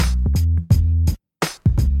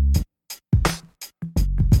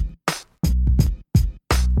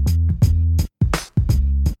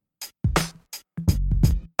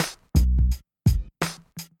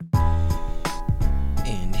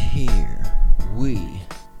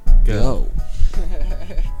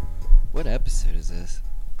is this?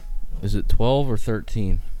 Is it 12 or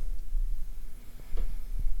 13?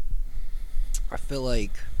 I feel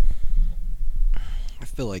like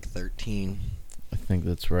 13. I think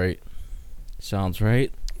that's right. Sounds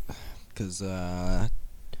right. Because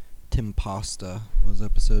Tim Pasta was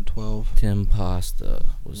episode 12. Tim Pasta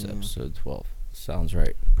was episode 12. Sounds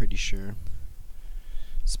right. Pretty sure.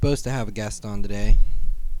 Supposed to have a guest on today.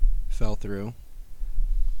 Fell through.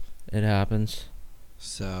 It happens.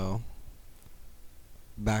 So,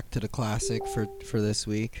 back to the classic for this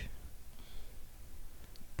week.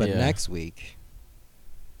 But Yeah. next week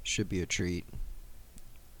should be a treat.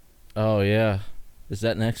 Oh, yeah. Is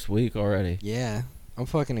that next week already? Yeah. I'm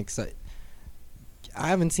fucking excited. I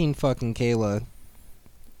haven't seen fucking Kayla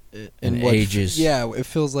In ages. Yeah, it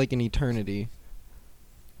feels like an eternity.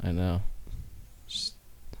 I know.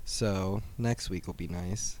 So, next week will be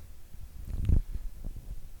nice.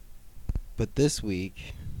 But this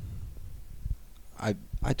week,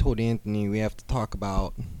 I told Anthony we have to talk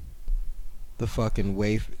about the fucking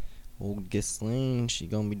old Ghislaine. She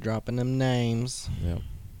gonna be dropping them names. Yep.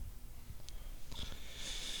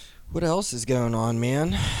 What else is going on,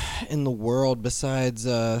 man, in the world besides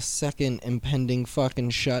second impending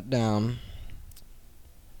fucking shutdown?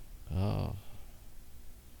 Oh.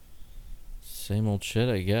 Same old shit,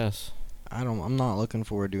 I guess. I'm not looking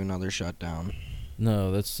forward to another shutdown.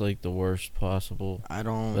 No, that's like the worst possible. I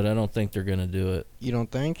don't. But I don't think they're gonna do it. You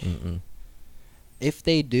don't think? Mm-mm. If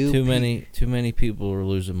they do, Too many people are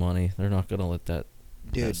losing money. They're not gonna let that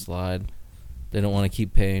slide. They don't want to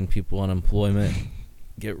keep paying people unemployment.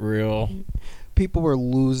 Get real. People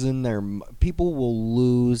will lose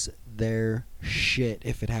their shit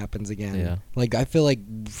if it happens again. Yeah. Like, I feel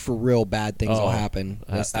like for real bad things will happen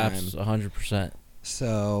this time. 100%.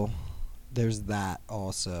 So, there's that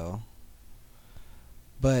also.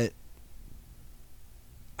 But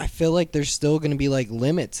I feel like there's still going to be, like,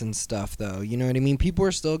 limits and stuff, though. You know what I mean? People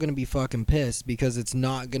are still going to be fucking pissed because it's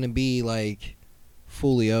not going to be, like,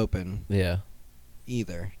 fully open. Yeah.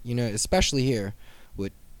 Either. You know, especially here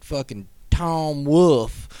with fucking Tom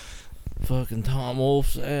Wolf. Fucking Tom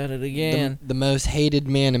Wolf's at it again. The most hated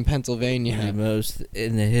man in Pennsylvania. The most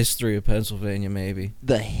in the history of Pennsylvania, maybe.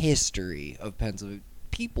 The history of Pennsylvania.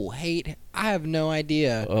 People hate. I have no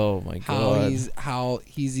idea. Oh my god. How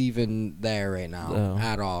he's even there right now No.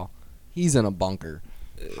 at all. He's in a bunker,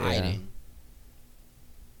 hiding.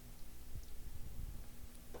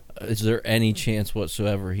 Is there any chance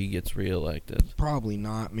whatsoever he gets reelected? Probably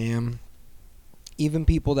not, man. Even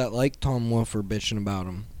people that like Tom Wolf are bitching about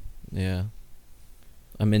him. Yeah.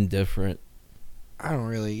 I'm indifferent. I don't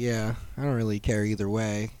really care either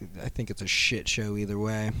way. I think it's a shit show either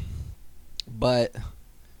way. But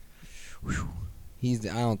I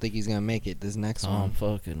don't think he's gonna make it this next one. Tom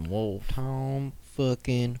fucking Wolf. Tom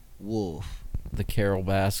fucking Wolf. The Carol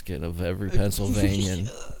Baskin of every Pennsylvanian.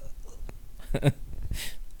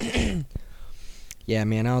 Yeah,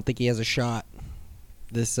 man, I don't think he has a shot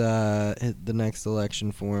this the next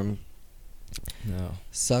election for him. No.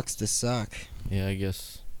 Sucks to suck. Yeah, I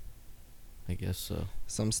guess so.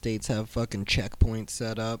 Some states have fucking checkpoints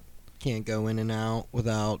set up. Can't go in and out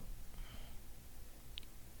without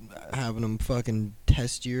having them fucking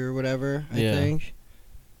test you or whatever, I think.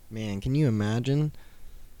 Man, can you imagine?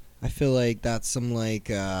 I feel like that's some,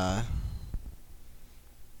 like,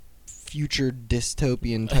 future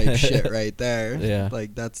dystopian type shit right there. Yeah.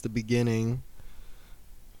 Like, that's the beginning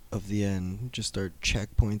of the end. Just our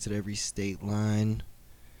checkpoints at every state line.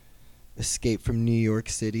 Escape from New York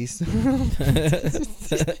City.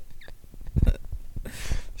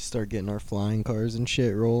 Start getting our flying cars and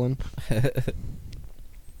shit rolling.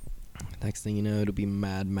 Next thing you know, it'll be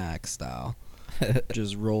Mad Max style.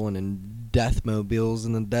 Just rolling in death mobiles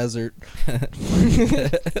in the desert.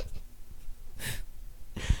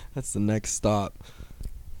 That's the next stop.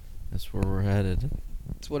 That's where we're headed.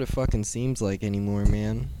 That's what it fucking seems like anymore,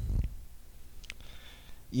 man.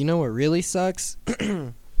 You know what really sucks?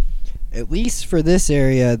 At least for this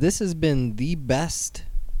area, this has been the best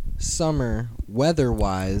summer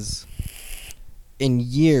weather-wise in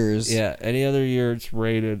years. Yeah, any other year it's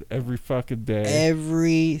rated every fucking day.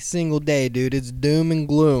 Every single day, dude. It's doom and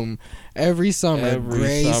gloom. Every summer,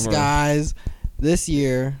 gray skies. This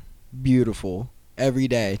year, beautiful. Every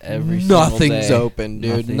day. Nothing's open,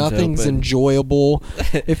 dude. Nothing's enjoyable.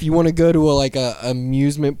 If you want to go to a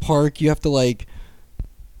amusement park, you have to, like,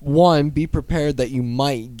 one, be prepared that you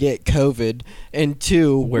might get COVID, and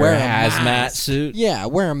two, wear a hazmat suit. Yeah,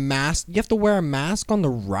 wear a mask. You have to wear a mask on the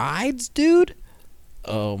rides, dude.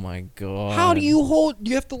 Oh my god. How do you hold?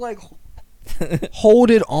 You have to, like, hold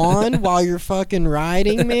it on while you're fucking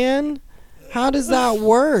riding, man. How does that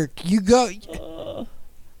work? You go.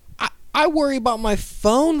 I worry about my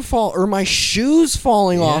phone or my shoes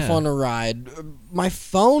falling off on a ride. My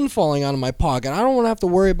phone falling out of my pocket. I don't want to have to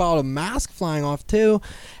worry about a mask flying off too.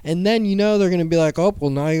 And then, they're going to be like, oh,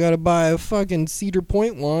 well, now you got to buy a fucking Cedar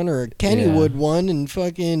Point one or a Kennywood one. And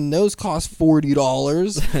fucking those cost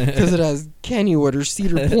 $40 because it has Kennywood or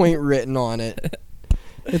Cedar Point written on it.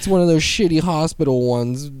 It's one of those shitty hospital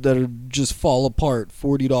ones that are just fall apart.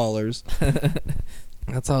 $40.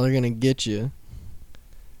 That's how they're going to get you.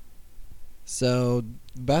 So,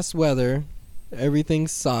 best weather. Everything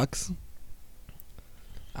sucks.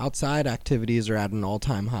 Outside activities are at an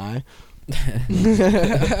all-time high.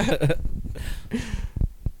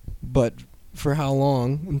 But for how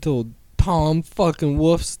long? Until Tom fucking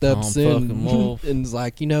Wolf steps in and is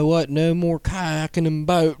like, you know what? No more kayaking and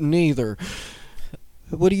boating either.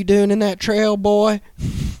 What are you doing in that trail, boy?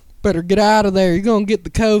 Better get out of there. You're going to get the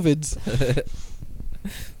COVIDs.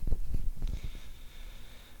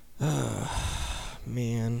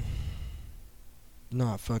 Man.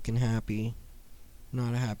 Not fucking happy.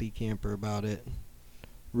 Not a happy camper about it.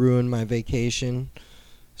 Ruined my vacation.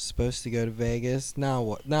 Supposed to go to Vegas. Now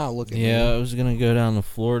what? Now look at me. Yeah, I was going to go down to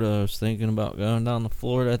Florida. I was thinking about going down to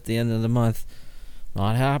Florida at the end of the month.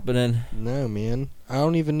 Not happening. No, man. I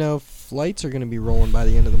don't even know if flights are going to be rolling by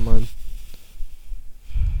the end of the month.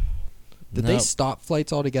 Did they stop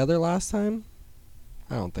flights altogether last time?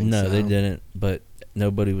 I don't think so. No, they didn't. But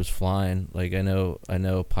nobody was flying. Like I know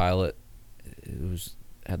a pilot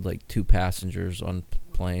had like 2 passengers on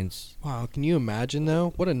planes. Wow, can you imagine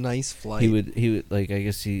though? What a nice flight. He would like, I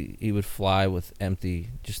guess he would fly with empty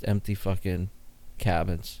fucking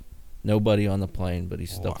cabins. Nobody on the plane, but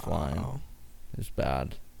he's still flying. It was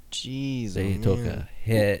bad. Jeez, they took a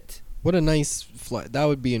hit. What a nice flight. That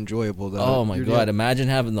would be enjoyable though. Oh my god, imagine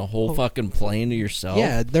having the whole fucking plane to yourself.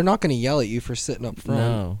 Yeah, they're not going to yell at you for sitting up front.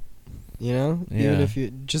 No. Even if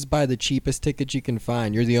you just buy the cheapest ticket you can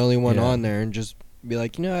find, you're the only one on there, and just be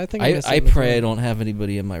like, I think I pray I don't have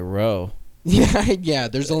anybody in my row. Yeah,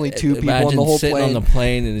 there's only 2 people on the whole sitting plane. On the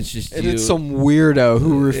plane, and it's just and it's some weirdo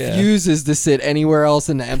who refuses to sit anywhere else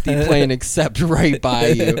in the empty plane except right by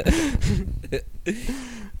you.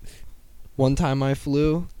 One time I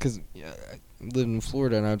flew, because I lived in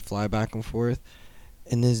Florida, and I'd fly back and forth,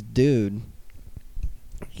 and this dude,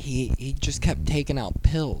 he just kept taking out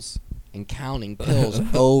pills and counting pills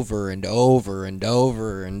over and over and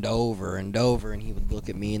over and over and over, and he would look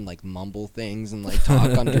at me and like mumble things and like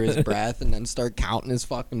talk under his breath and then start counting his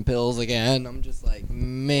fucking pills again. I'm just like,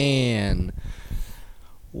 man,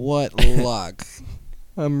 what luck.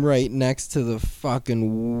 I'm right next to the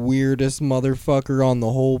fucking weirdest motherfucker on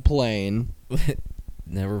the whole plane.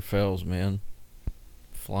 Never fails, man.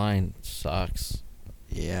 Flying sucks.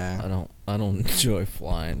 Yeah. I don't enjoy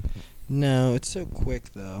flying. No, it's so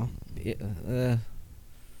quick though. Yeah.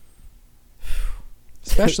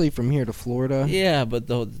 Especially from here to Florida. Yeah, but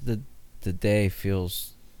the day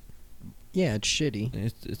feels. Yeah, it's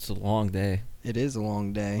shitty. It's a long day. It is a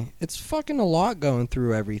long day. It's fucking a lot going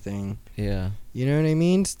through everything. Yeah. You know what I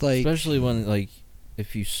mean? It's like, especially when like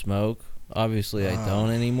if you smoke. Obviously, I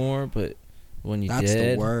don't anymore. But when you that's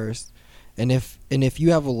did, the worst. And if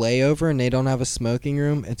you have a layover and they don't have a smoking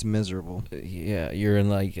room, it's miserable. Yeah, you're in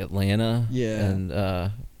like Atlanta. Yeah.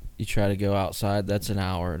 And you try to go outside. That's an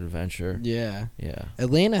hour adventure. Yeah. Yeah.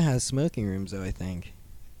 Atlanta has smoking rooms though, I think.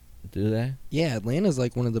 Do they? Yeah, Atlanta's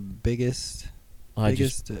like one of the biggest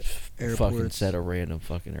airports. Fucking said a random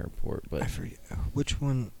fucking airport, but I forget which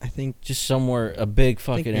one. I think just somewhere a big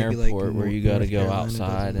fucking airport like where you got to go Carolina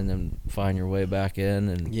outside and then find your way back in,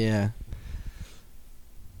 and yeah,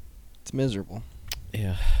 it's miserable.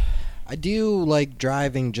 Yeah, I do like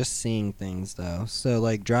driving, just seeing things though. So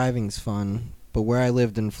like driving's fun, but where I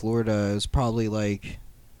lived in Florida, it was probably like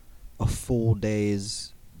a full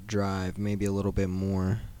day's drive, maybe a little bit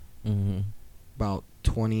more. Mm-hmm. About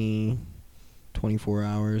 24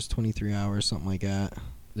 hours, 23 hours, something like that.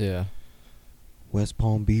 Yeah. West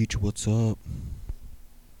Palm Beach, what's up?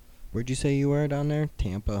 Where'd you say you were down there?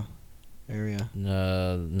 Tampa area.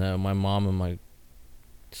 No, my mom and my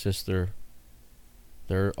sister,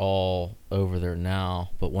 they're all over there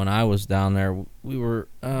now. But when I was down there, we were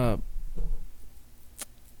right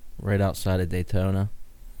outside of Daytona.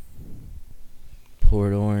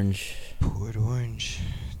 Port Orange.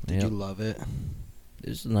 Did you love it?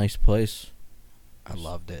 It's a nice place. I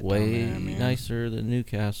loved it. Way nicer than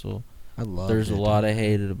Newcastle. I love it. There's a lot I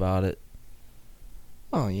hated about it.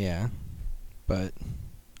 Oh yeah, but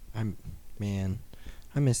I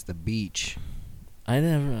miss the beach.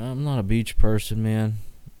 I'm not a beach person, man.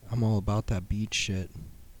 I'm all about that beach shit.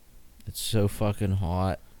 It's so fucking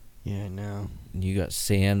hot. Yeah, I know. And you got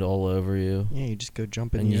sand all over you. Yeah, you just go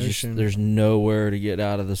jump in the ocean. There's nowhere to get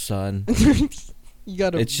out of the sun. You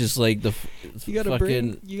gotta. It's just like you gotta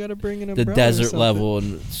bring an umbrella. The desert level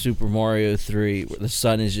in Super Mario 3, where the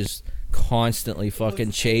sun is just constantly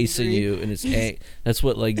fucking chasing you, and it's that's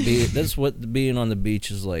what being on the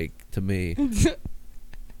beach is like to me.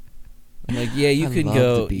 I'm like, yeah, you can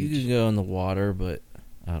go in the water, but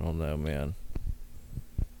I don't know, man.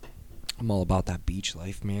 I'm all about that beach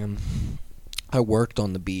life, man. I worked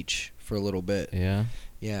on the beach for a little bit. Yeah.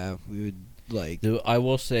 Yeah, we would like. I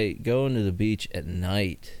will say, going to the beach at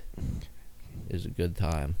night is a good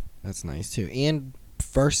time. That's nice too, and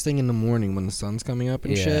first thing in the morning when the sun's coming up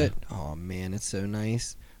and shit. Oh man, it's so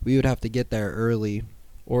nice. We would have to get there early,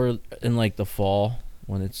 or in like the fall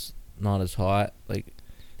when it's not as hot. Like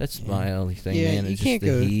that's my only thing, man. You can't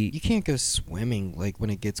go. Heat. You can't go swimming like when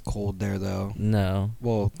it gets cold there, though. No.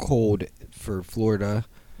 Well, cold for Florida.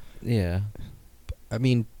 Yeah. I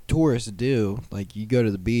mean, tourists do. Like, you go to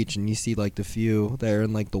the beach and you see like the few there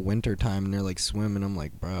in like the winter time, and they're like swimming. I'm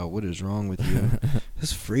like, bro, what is wrong with you?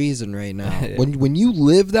 It's freezing right now. When you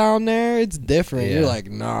live down there, it's different. You're like,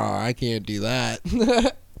 nah, I can't do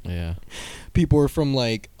that. Yeah. People are from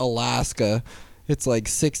like Alaska. It's like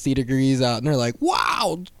 60 degrees out, and they're like,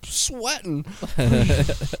 wow, sweating.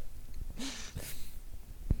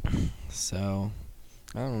 So,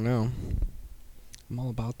 I don't know. I'm all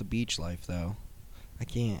about the beach life, though. I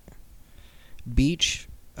can't. Beach,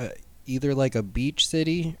 either like a beach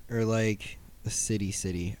city or like a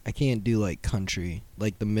city. I can't do like country.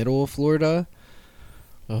 Like the middle of Florida.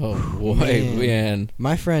 Oh, boy, man.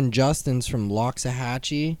 My friend Justin's from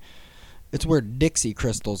Loxahatchee. It's where Dixie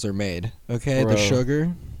crystals are made, okay? Bro, the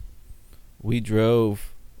sugar. We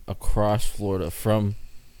drove across Florida from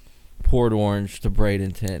Port Orange to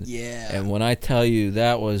Bradenton. Yeah. And when I tell you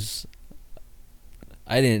that was...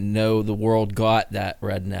 I didn't know the world got that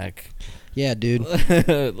redneck. Yeah, dude.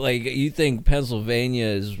 Like, you think Pennsylvania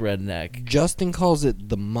is redneck. Justin calls it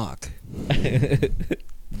the muck.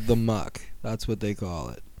 The muck. That's what they call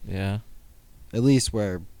it. Yeah. At least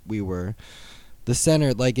where we were. The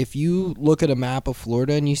center, like if you look at a map of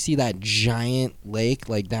Florida and you see that giant lake,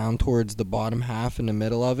 like down towards the bottom half in the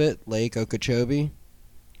middle of it, Lake Okeechobee.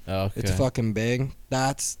 Okay. It's fucking big.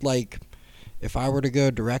 That's like, if I were to go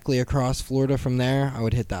directly across Florida from there, I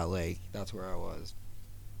would hit that lake. That's where I was.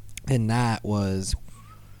 And that was,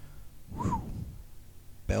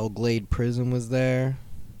 Belglade Prison was there.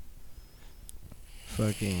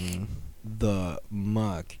 Fucking the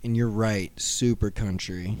muck. And you're right, super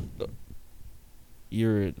country.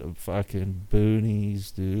 You're at the fucking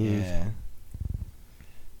boonies, dude.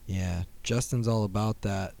 Yeah. Justin's all about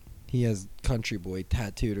that. He has Country Boy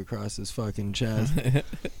tattooed across his fucking chest.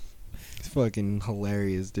 It's fucking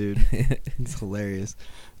hilarious, dude. It's hilarious.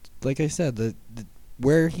 Like I said, the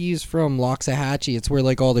where he's from, Loxahatchee, it's where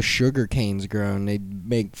like all the sugar canes grown. They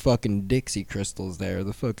make fucking Dixie crystals there.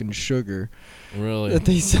 The fucking sugar. Really? That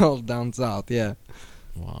they sell down south, yeah.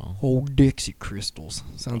 Wow. Whole Dixie crystals.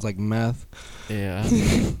 Sounds like meth. Yeah.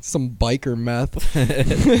 Some biker meth.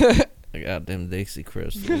 I got them Dixie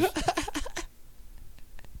crystals.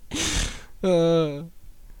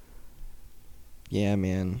 Yeah,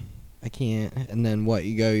 man. I can't. And then what?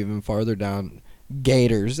 You go even farther down.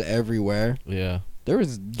 Gators everywhere. Yeah. There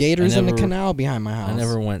was gators in the canal behind my house. I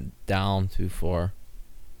never went down too far.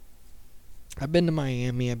 I've been to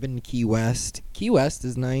Miami. I've been to Key West. Key West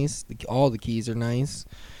is nice. All the Keys are nice.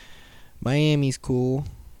 Miami's cool.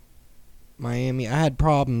 Miami. I had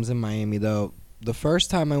problems in Miami, though. The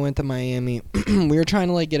first time I went to Miami, we were trying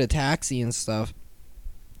to, like, get a taxi and stuff.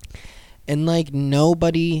 And, like,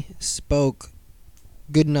 nobody spoke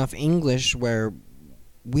good enough English where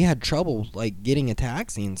we had trouble, like, getting a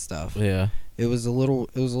taxi and stuff. Yeah. It was a little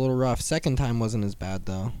rough. Second time wasn't as bad,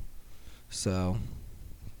 though. So...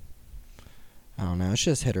 I don't know. It's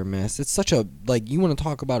just hit or miss. It's such a, like, you want to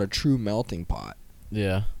talk about a true melting pot.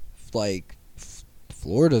 Yeah. Like,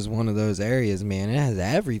 Florida's one of those areas, man. It has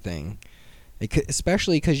everything.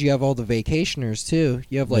 Especially because you have all the vacationers, too.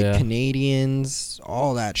 You have, like, Canadians,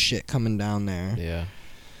 all that shit coming down there. Yeah.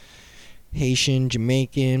 Haitian,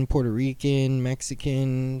 Jamaican, Puerto Rican,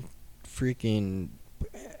 Mexican, freaking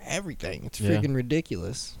everything. It's freaking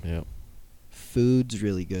ridiculous. Yep. Food's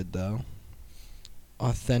really good, though.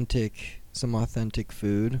 Some authentic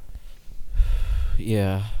food.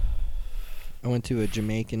 Yeah. I went to a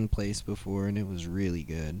Jamaican place before, and it was really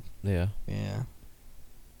good. Yeah. Yeah.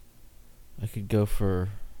 I could go for...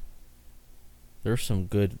 There's some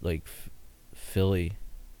good, like, Philly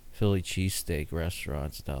cheesesteak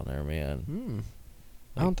restaurants down there, man.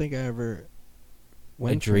 I don't think I ever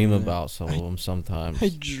I dream about some of them sometimes. I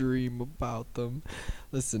dream about them.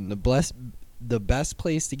 Listen, the best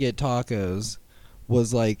place to get tacos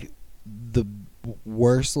was like the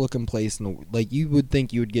worst looking place in the, like you would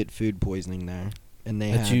think you would get food poisoning there, and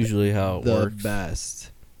that's had usually how it works. The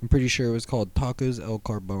best. I'm pretty sure it was called Tacos El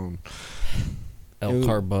Carbone.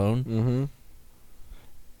 Carbone? Mm-hmm.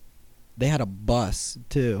 They had a bus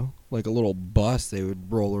too, like a little bus they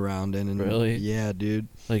would roll around in. And really? Yeah, dude.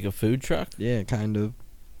 Like a food truck? Yeah, kind of.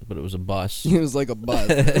 But it was a bus. It was like a bus.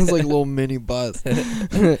 It was like a little mini bus.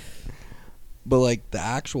 But like the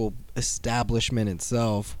actual establishment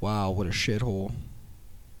itself, wow, what a shithole.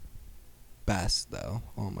 Best though.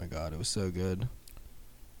 Oh my god, it was so good.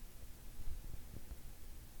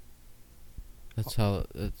 That's how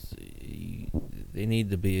they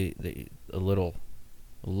need to be a little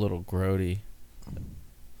grody.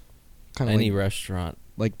 Kind of any like, restaurant,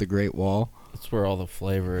 like the Great Wall. That's where all the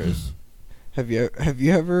flavor is. Have you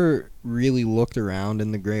ever really looked around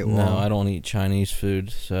in the Great Wall? No, I don't eat Chinese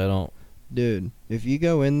food, so I don't. Dude, if you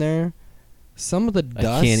go in there, some of the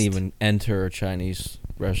dust... I can't even enter a Chinese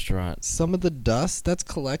restaurant. Some of the dust that's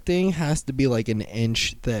collecting has to be like an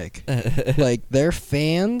inch thick. Like, their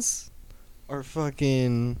fans are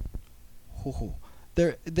fucking... Oh,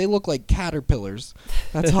 they look like caterpillars.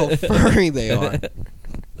 That's how furry they are.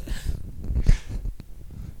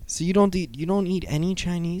 So you don't eat any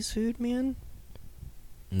Chinese food, man?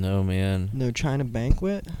 No, man. No China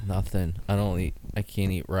banquet? Nothing. I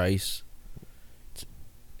can't eat rice.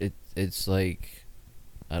 It's like,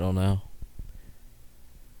 I don't know.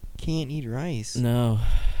 Can't eat rice? No,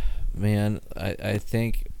 man. I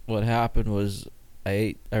think what happened was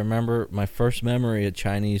I remember my first memory of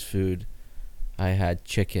Chinese food. I had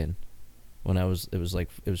chicken when it was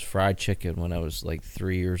fried chicken when I was like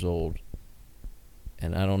 3 years old.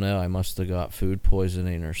 And I don't know, I must have got food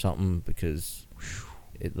poisoning or something because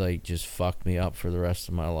it like just fucked me up for the rest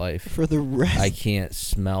of my life. For the rest? I can't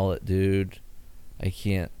smell it, dude. I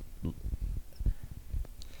can't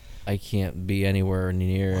be anywhere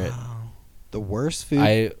near it. The worst food?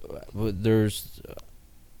 I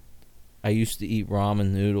used to eat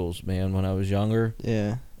ramen noodles, man, when I was younger.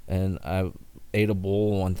 Yeah. And I ate a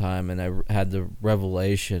bowl one time and I had the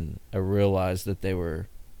revelation. I realized that they were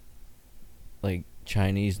like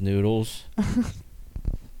Chinese noodles. You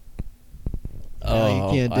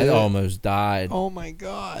can't do I it. almost died. Oh my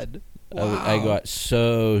god. Wow. I got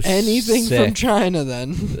so anything sick. From China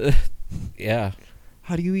then. Yeah.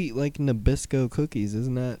 How do you eat like Nabisco cookies?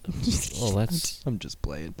 Isn't that? Well, that's. I'm just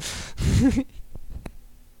playing.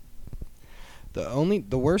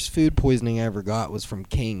 The worst food poisoning I ever got was from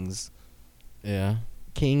King's. Yeah.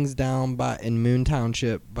 King's down in Moon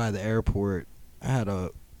Township by the airport. I had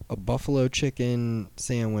a buffalo chicken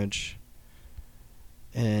sandwich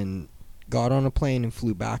and got on a plane and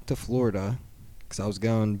flew back to Florida because I was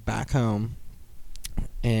going back home.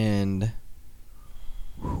 And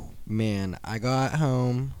man, I got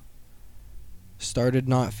home, started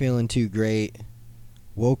not feeling too great,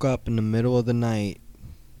 woke up in the middle of the night,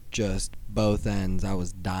 just both ends. I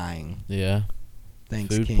was dying. Yeah.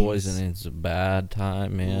 Thanks, Food Kings. poisoning's a bad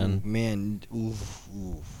time, man. Ooh, man, oof.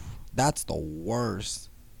 That's the worst.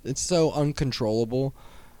 It's so uncontrollable.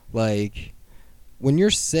 Like, when you're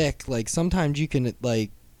sick, like, sometimes you can,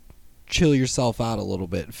 like, chill yourself out a little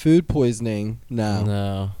bit. Food poisoning,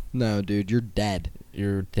 no. No, dude, you're dead.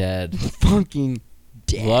 You're dead. Fucking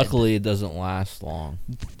dead. Luckily, it doesn't last long.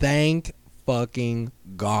 Thank fucking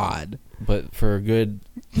God. But for a good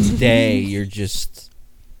day, you're just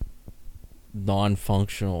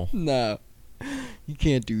non-functional. No. You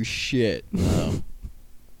can't do shit. No.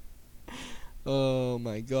 Oh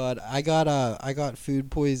my God. I got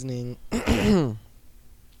food poisoning. I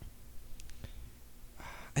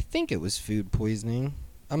think it was food poisoning.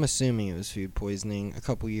 I'm assuming it was food poisoning a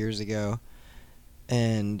couple years ago.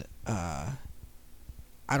 And I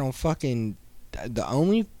don't fucking... The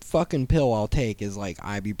only fucking pill I'll take is like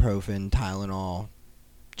ibuprofen, Tylenol,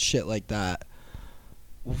 shit like that.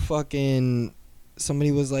 Well, fucking...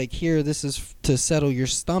 Somebody was like, here, this is to settle your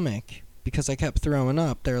stomach. Because I kept throwing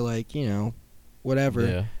up. They're like, you know, whatever.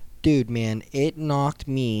 Yeah. Dude, man, it knocked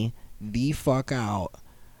me the fuck out.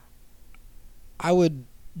 I would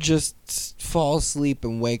just fall asleep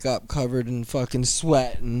and wake up covered in fucking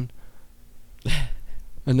sweat and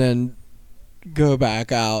then go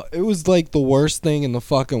back out. It was like the worst thing in the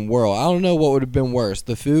fucking world. I don't know what would have been worse,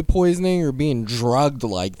 the food poisoning or being drugged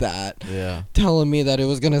like that. Yeah. Telling me that it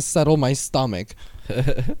was going to settle my stomach.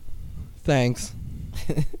 Thanks.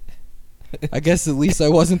 I guess at least I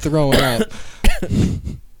wasn't throwing up.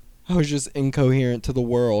 I was just incoherent to the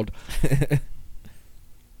world.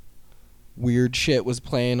 weird shit was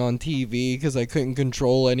playing on TV because I couldn't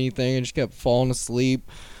control anything and just kept falling asleep.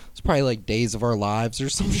 It's probably like Days of Our Lives or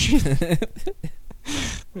some shit.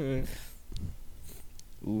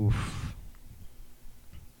 Oof.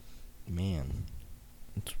 Man.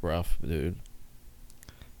 It's rough, dude.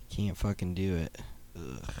 Can't fucking do it.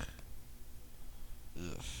 Ugh.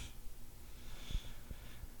 Ugh.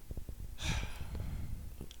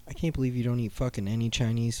 I can't believe you don't eat fucking any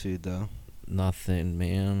Chinese food, though. Nothing,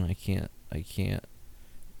 man. I can't.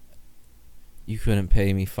 You couldn't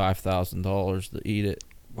pay me $5,000 to eat it.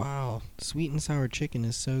 Wow. Sweet and sour chicken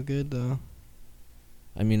is so good, though.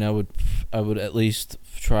 I mean, I would at least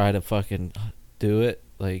try to fucking do it.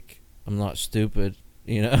 Like, I'm not stupid.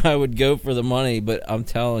 You know, I would go for the money, but I'm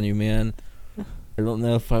telling you, man, I don't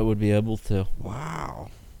know if I would be able to. Wow.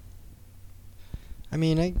 I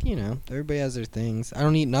mean, everybody has their things. I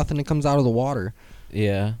don't eat nothing that comes out of the water.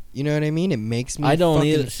 Yeah. You know what I mean? It makes me I don't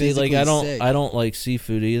fucking either. See, like, sick. I don't like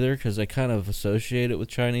seafood either because I kind of associate it with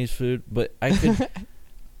Chinese food. But I could,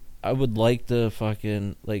 I would like to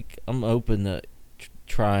fucking, like, I'm open to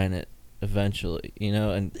trying it eventually, you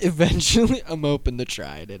know? And eventually, I'm open to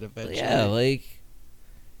trying it eventually. Yeah, like,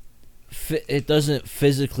 it doesn't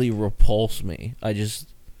physically repulse me. I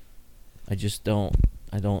just don't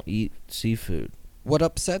eat seafood. What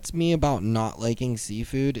upsets me about not liking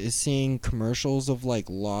seafood is seeing commercials of, like,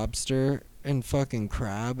 lobster and fucking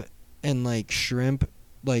crab and, like, shrimp,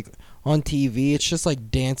 like, on TV. It's just,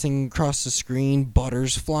 like, dancing across the screen,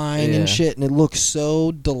 butter's flying and shit, and it looks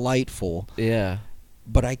so delightful. Yeah.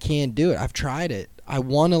 But I can't do it. I've tried it. I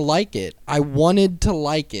want to like it. I wanted to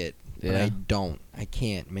like it, but I don't. I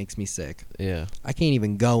can't. It makes me sick. Yeah. I can't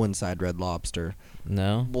even go inside Red Lobster.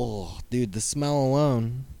 No? Oh, dude, the smell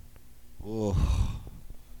alone. Ugh.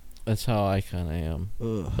 That's how I kind of am.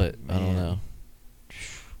 Ugh, but man. I don't know.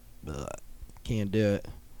 Ugh. Can't do it.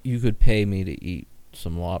 You could pay me to eat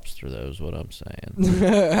some lobster, though, is what I'm saying.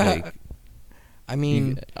 Like, I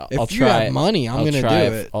mean, if you have money, I'm going to do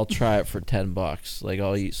it. I'll try it for $10. Like,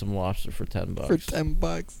 I'll eat some lobster for $10. For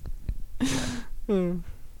 $10.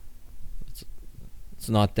 It's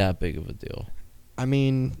not that big of a deal. I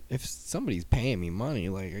mean, if somebody's paying me money,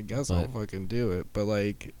 like, I guess I'll fucking do it. But,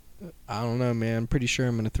 like, I don't know, man. I'm pretty sure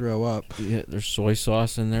I'm going to throw up. Yeah, there's soy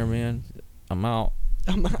sauce in there, man. I'm out.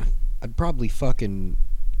 I'd probably fucking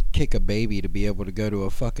kick a baby to be able to go to a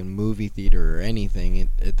fucking movie theater or anything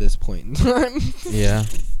at this point in time. Yeah.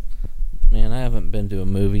 Man, I haven't been to a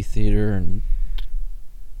movie theater in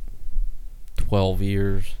 12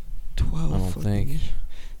 years. 12? I don't think.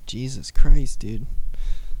 Jesus Christ, dude.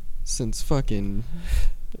 Since fucking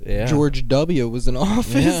George W. was in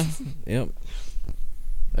office. Yeah.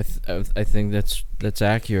 Yep. I think that's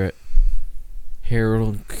accurate.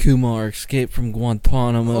 Harold Kumar escaped from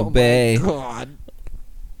Guantanamo Bay. Oh my God.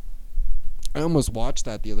 I almost watched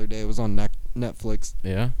that the other day. It was on Netflix.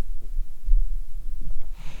 Yeah.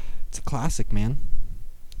 It's a classic, man.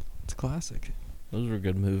 It's a classic. Those were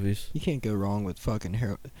good movies. You can't go wrong with fucking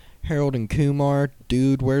Harold and Kumar.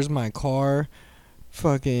 Dude, Where's My Car?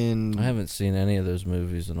 Fucking... I haven't seen any of those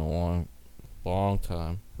movies in a long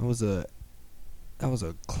time. That was a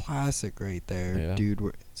classic right there, yeah. Dude.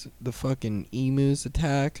 The fucking emus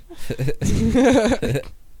attack.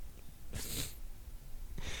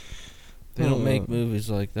 They don't make movies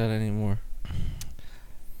like that anymore.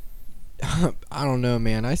 I don't know,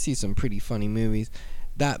 man. I see some pretty funny movies.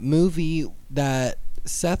 That movie that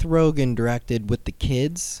Seth Rogen directed with the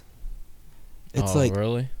kids. It's like,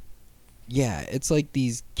 really? Yeah, it's like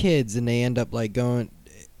these kids and they end up like going.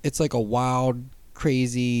 It's like a wild,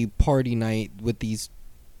 crazy party night with these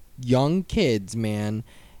young kids, man.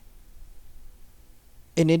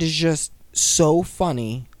 And it is just so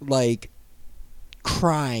funny, like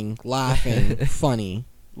crying, laughing, funny.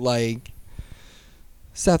 Like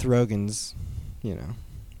Seth Rogen's,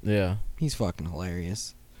 Yeah. He's fucking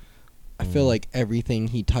hilarious. I feel like everything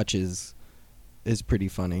he touches is pretty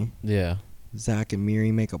funny. Yeah. Zach and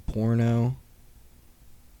Miri make a porno.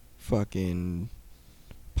 Fucking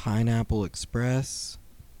Pineapple Express.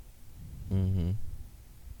 Mm-hmm.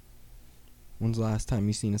 When's the last time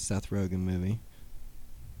you seen a Seth Rogen movie?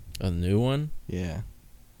 A new one? Yeah.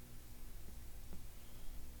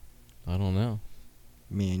 I don't know.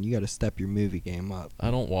 Man, you gotta step your movie game up.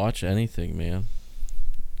 I don't watch anything, man.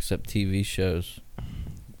 Except TV shows.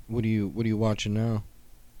 What are you watching now?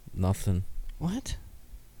 Nothing. What?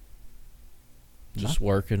 Just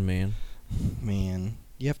working, man. Man,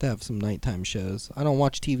 you have to have some nighttime shows. I don't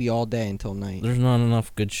watch TV all day until night. There's not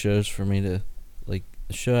enough good shows for me to, like,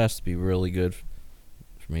 the show has to be really good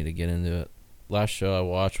for me to get into it. Last show I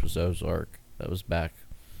watched was Ozark. That was back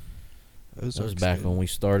That was back when we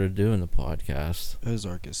started doing the podcast.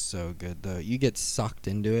 Ozark is so good, though. You get sucked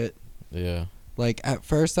into it. Yeah. Like, at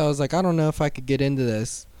first, I was like, I don't know if I could get into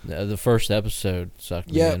this. The first episode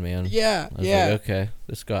sucked me in, man. Yeah, I was like, okay,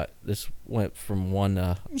 this went from 1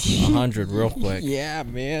 to 100 real quick. Yeah,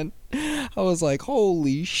 man. I was like,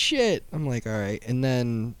 holy shit. I'm like, all right. And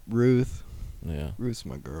then Ruth. Yeah. Ruth's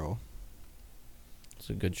my girl. It's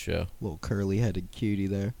a good show. Little curly-headed cutie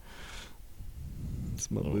there. It's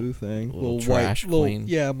my boo thing. Little trash white, queen.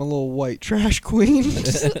 Yeah, my little white trash queen.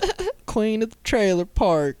 Queen of the trailer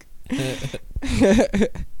park.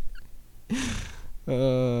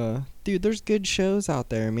 Dude, there's good shows out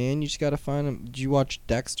there, man. You just gotta find them. Did you watch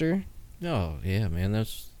Dexter? Oh yeah, man.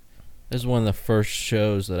 That's one of the first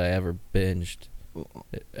shows that I ever binged.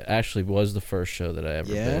 It actually was the first show that I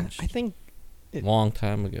ever binged. I think long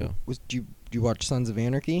time ago. Did you watch Sons of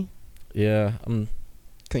Anarchy? Yeah,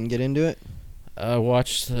 couldn't get into it. I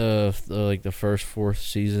watched the first 4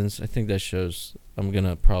 seasons. I think that show's. I'm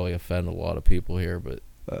gonna probably offend a lot of people here, but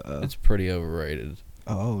it's pretty overrated.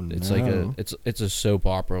 Oh no! It's like it's a soap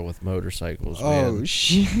opera with motorcycles. Man. Oh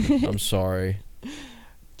shit! I'm sorry.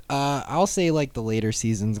 I'll say like the later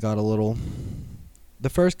seasons got a little. The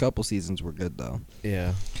first couple seasons were good though.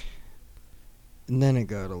 Yeah. And then it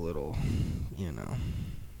got a little,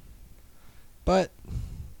 But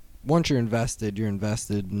once you're invested, you're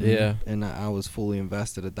invested. And, yeah. And I was fully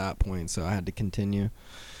invested at that point, so I had to continue.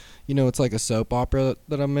 It's like a soap opera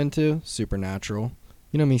that I'm into, Supernatural.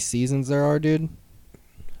 You know how many seasons there are, dude?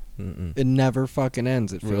 Mm-mm. It never fucking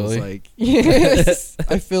ends, it feels really? like. Yes.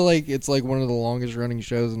 I feel like it's like one of the longest running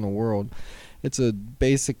shows in the world. It's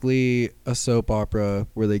basically a soap opera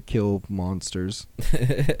where they kill monsters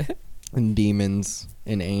and demons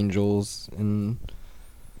and angels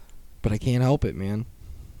but I can't help it, man.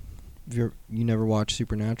 You never watched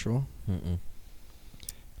Supernatural? Mm-mm.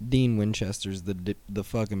 Dean Winchester's the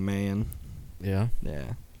fucking man. Yeah?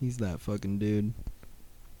 Yeah, he's that fucking dude.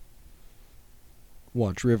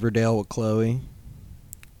 Watch Riverdale with Chloe.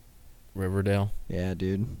 Riverdale? Yeah,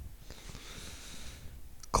 dude.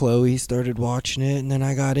 Chloe started watching it, and then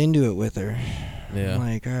I got into it with her. Yeah. I'm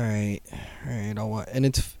like, all right, I'll watch. And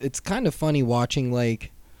it's kind of funny watching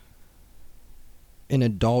like an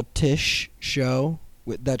adultish show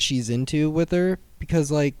that she's into with her, because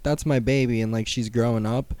like that's my baby, and like she's growing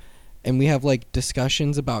up, and we have like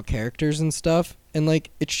discussions about characters and stuff, and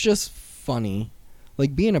like it's just funny.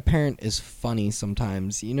 Like being a parent is funny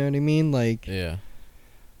sometimes, you know what I mean? Like, yeah.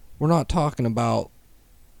 We're not talking about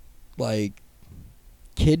like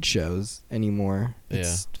kid shows anymore.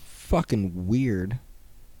 It's fucking weird.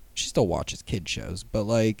 She still watches kid shows, but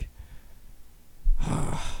like,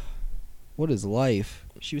 what is life?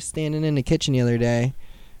 She was standing in the kitchen the other day,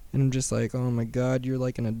 and I'm just like, oh my god, you're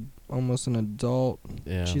like almost an adult.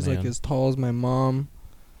 Yeah, she's man. like as tall as my mom.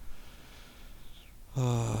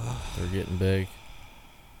 They're getting big.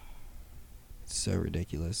 It's so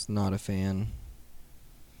ridiculous. Not a fan.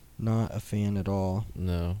 Not a fan at all.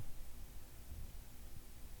 No.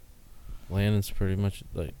 Landon's pretty much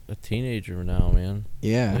like a teenager now, man.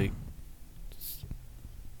 Yeah. Like,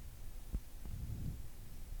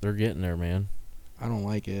 they're getting there, man. I don't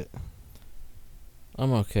like it.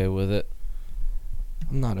 I'm okay with it.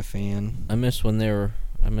 I'm not a fan. I miss when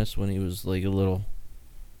he was like a little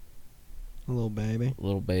baby.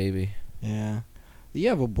 Little baby. Yeah. You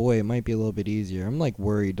have a boy, it might be a little bit easier. I'm like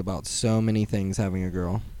worried about so many things having a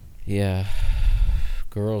girl. Yeah.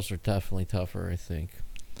 Girls are definitely tougher, I think.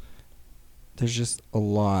 There's just a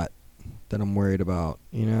lot that I'm worried about,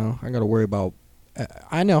 I got to worry about.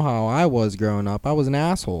 I know how I was growing up. I was an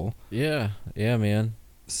asshole. Yeah. Yeah, man.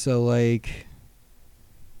 So like,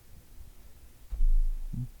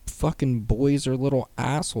 fucking boys are little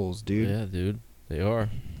assholes, dude. Yeah, dude. They are.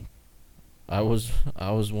 I was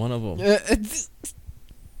one of them.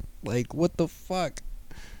 Like, what the fuck?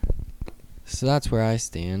 So that's where I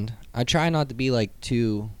stand. I try not to be like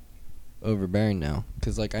too overbearing now,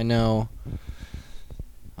 cuz like I know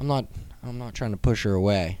I'm not trying to push her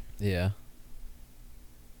away. Yeah.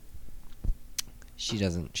 She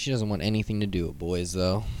doesn't want anything to do with boys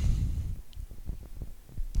though.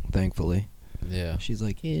 Thankfully. Yeah. She's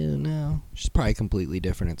like, ew, no. She's probably completely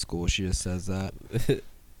different at school. She just says that.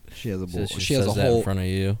 She has a boy. She has a whole in front of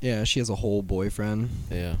you. Yeah, she has a whole boyfriend.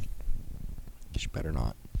 Yeah. She better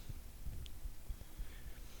not.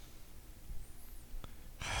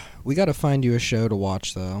 We got to find you a show to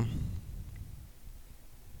watch though.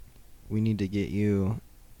 We need to get you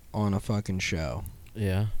on a fucking show.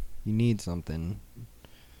 Yeah. You need something.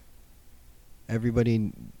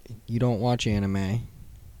 Everybody, you don't watch anime.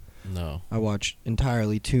 No. I watch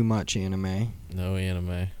entirely too much anime. No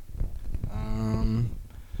anime.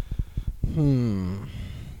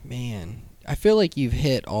 Man, I feel like you've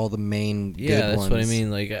hit all the main good ones. Yeah, that's what I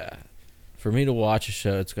mean. Like, for me to watch a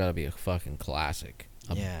show, it's got to be a fucking classic.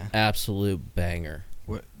 Absolute banger.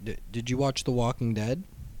 What did you watch The Walking Dead?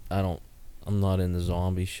 I'm not in the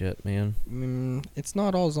zombie shit, man. It's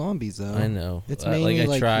not all zombies though. I know. It's mainly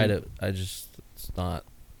I tried it. It's not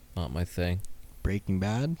my thing. Breaking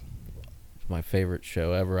Bad. It's my favorite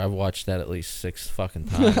show ever. I've watched that at least 6 fucking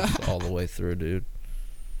times all the way through, dude.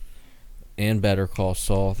 And Better Call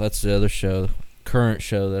Saul. That's the other current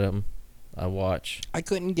show that I watch. I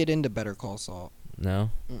couldn't get into Better Call Saul. No?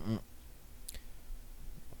 Mm-mm.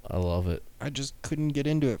 I love it. I just couldn't get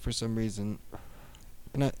into it for some reason.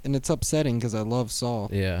 And it's upsetting because I love Saul.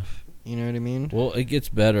 Yeah. You know what I mean? Well, it gets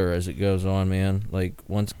better as it goes on, man. Like,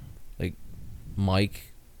 once, like,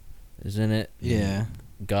 Mike is in it. Yeah.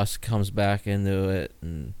 Gus comes back into it,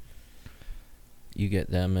 and you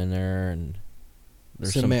get them in there, and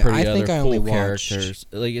there's some pretty other cool characters.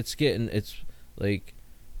 Like, it's like,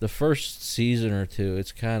 the first season or two,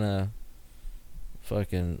 it's kind of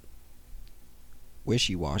fucking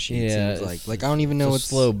wishy-washy, it seems like I don't even know what's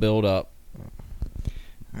slow build up.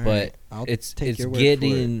 But right, it's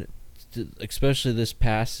getting, especially this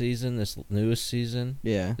past season, this newest season,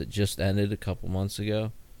 that just ended a couple months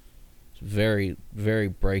ago. It's very, very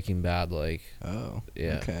Breaking Bad like. Oh,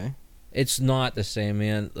 yeah. Okay. It's not the same,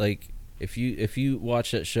 man. Like if you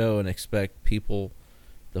watch that show and expect people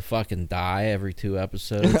to fucking die every 2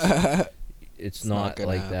 episodes, it's not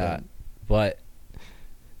like that. But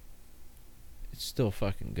it's still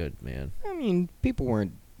fucking good, man. I mean, people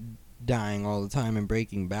weren't dying all the time in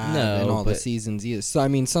Breaking Bad and all the seasons either. So I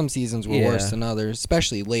mean, some seasons were worse than others,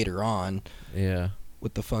 especially later on. Yeah.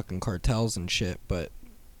 With the fucking cartels and shit, but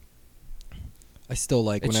I still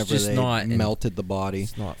like whenever they melted the body.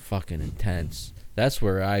 It's not fucking intense. That's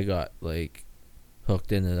where I got like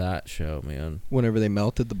hooked into that show, man. Whenever they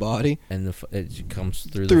melted the body and it comes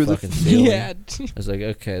through the fucking ceiling. Yeah. I was like,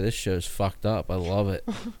 okay, this show's fucked up. I love it.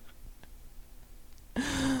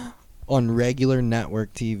 On regular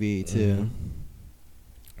network TV too.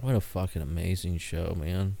 Mm-hmm. What a fucking amazing show,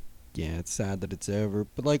 man. Yeah, it's sad that it's over,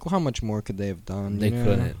 but like, how much more could they have done? They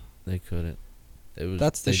couldn't. It was.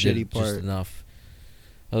 That's the shitty part. Just enough.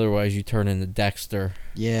 Otherwise, you turn into Dexter.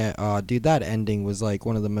 Yeah, dude, that ending was like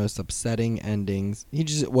one of the most upsetting endings.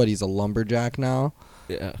 He's a lumberjack now?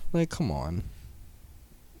 Yeah. Like, come on.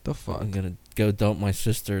 The fuck? I'm gonna go dump my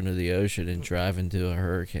sister into the ocean and drive into a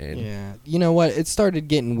hurricane. Yeah. You know what? It started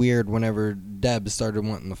getting weird whenever Deb started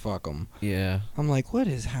wanting to fuck him. Yeah. I'm like, what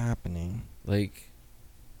is happening? Like,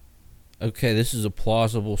 okay, this is a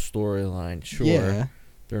plausible storyline. Sure. Yeah.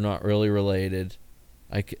 They're not really related.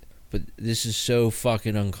 But this is so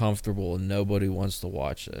fucking uncomfortable and nobody wants to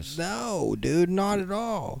watch this. No, dude, not at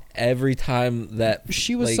all. Every time that...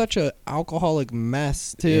 She was such a alcoholic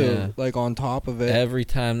mess, too, like, on top of it. Every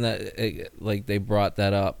time that, they brought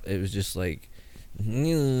that up, it was just, like...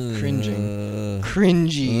 Cringy.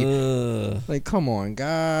 Like, come on,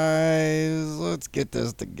 guys. Let's get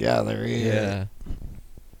this together here. Yeah.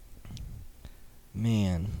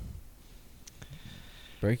 Man.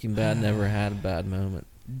 Breaking Bad never had a bad moment.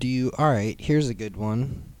 Alright, here's a good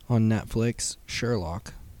one on Netflix,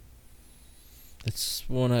 Sherlock. It's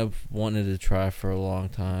one I've wanted to try for a long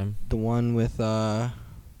time. The one with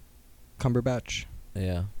Cumberbatch.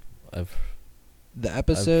 Yeah. I've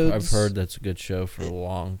heard that's a good show for a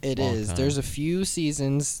long time. There's a few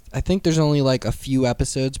seasons. I think there's only like a few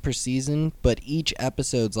episodes per season, but each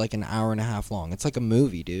episode's like an hour and a half long. It's like a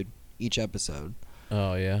movie, dude. Each episode.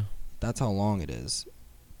 Oh, yeah. That's how long it is.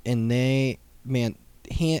 And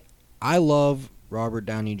I love Robert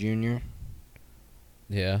Downey Jr.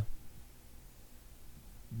 Yeah.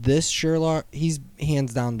 This Sherlock, he's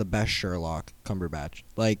hands down the best Sherlock, Cumberbatch,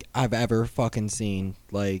 like, I've ever fucking seen.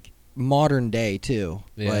 Like, modern day, too.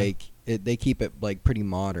 Yeah. Like, they keep it, like, pretty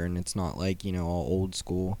modern. It's not, like, you know, all old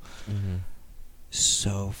school. Mm-hmm.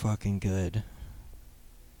 So fucking good.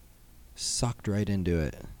 Sucked right into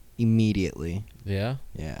it. Immediately. Yeah?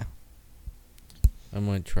 Yeah. I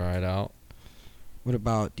might try it out. What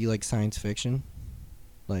about, do you like science fiction?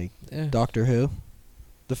 Like, yeah. Doctor Who?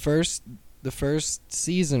 The first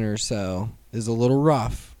season or so is a little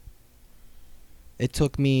rough. It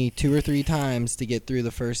took me 2 or 3 times to get through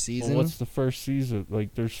the first season. Well, what's the first season?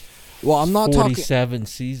 Like, there's 47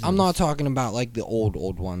 seasons. I'm not talking about, like, the old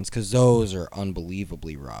ones, because those are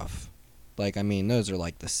unbelievably rough. Like, I mean, those are,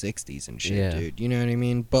 like, the 60s and shit, dude. You know what I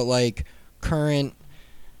mean? But, like, current,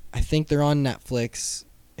 I think they're on Netflix.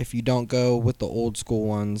 If you don't go with the old school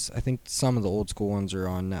ones, I think some of the old school ones are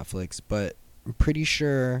on Netflix, but I'm pretty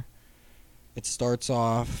sure it starts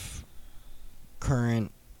off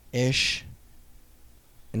current-ish,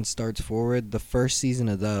 and starts forward, the first season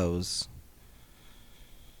of those,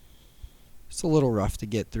 it's a little rough to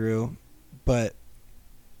get through, but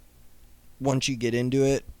once you get into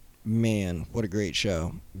it, man, what a great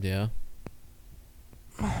show. Yeah.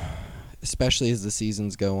 Especially as the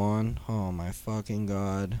seasons go on. Oh my fucking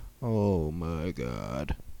god. Oh my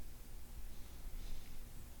god.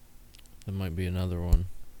 That might be another one.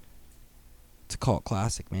 It's a cult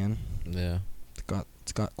classic, man. Yeah.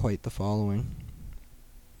 It's got quite the following.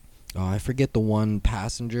 Oh, I forget the one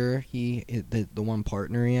passenger the one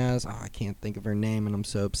partner he has. Oh, I can't think of her name and I'm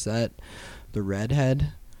so upset. The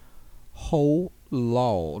redhead. Oh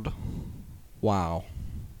Lord. Wow.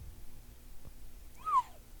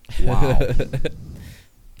 Wow.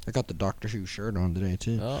 I got the Doctor Who shirt on today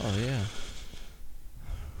too. Oh yeah.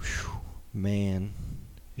 Whew, man,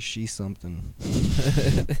 is she something?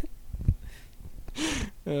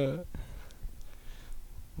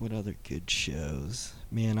 What other good shows?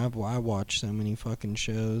 Man, I watch so many fucking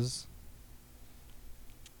shows.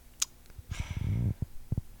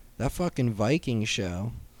 That fucking Viking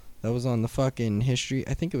show that was on the fucking History.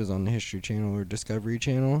 I think it was on the History Channel or Discovery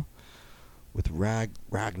Channel with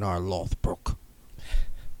Ragnar Lothbrok.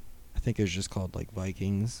 I think it was just called like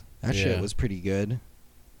Vikings. That shit was pretty good.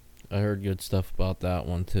 I heard good stuff about that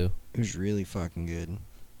one too. It was really fucking good.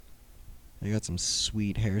 They got some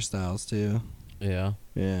sweet hairstyles too. Yeah.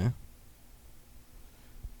 Yeah.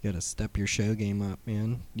 You gotta step your show game up,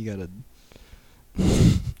 man. You gotta.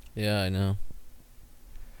 Yeah, I know.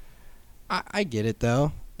 I get it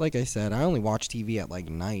though. Like I said, I only watch TV at like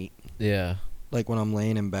night. Yeah. Like when I'm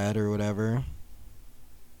laying in bed or whatever.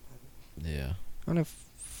 Yeah. I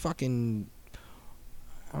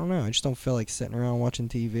don't know. I just don't feel like sitting around watching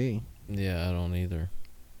TV. Yeah, I don't either.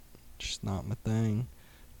 Just not my thing.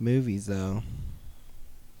 Movies though.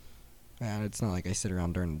 It's not like I sit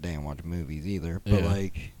around during the day and watch movies either. But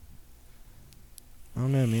like, I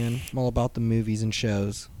don't know, man. I'm all about the movies and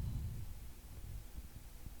shows.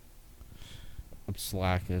 I'm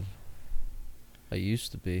slacking. I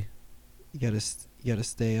used to be. You gotta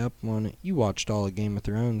stay up on it. You watched all of Game of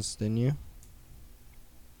Thrones, didn't you?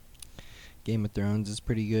 Game of Thrones is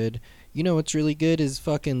pretty good. You know what's really good is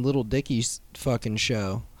fucking Little Dicky's fucking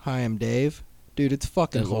show. Hi, I'm Dave. Dude, it's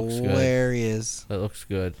fucking hilarious. That looks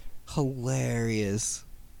good. Hilarious.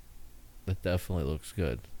 That definitely looks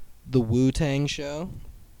good. The Wu-Tang show.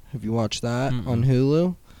 Have you watched that on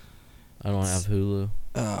Hulu? I don't have Hulu.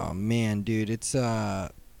 Oh man, dude, it's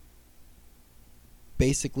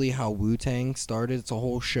basically how Wu-Tang started. It's a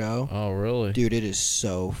whole show. Oh, really? Dude, it is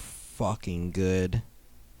so fucking good.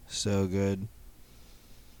 So good.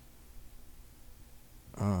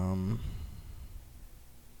 Wow.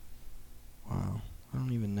 I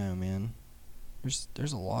don't even know, man.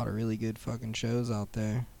 There's a lot of really good fucking shows out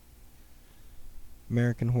there.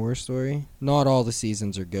 American Horror Story. Not all the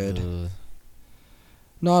seasons are good.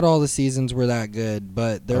 Not all the seasons were that good,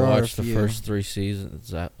 but there are a few. I watched the first 3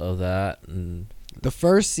 seasons of that, and the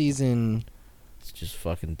first season, it's just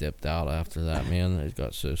fucking dipped out after that, man. It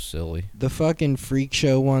got so silly. The fucking Freak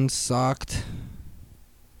Show one sucked.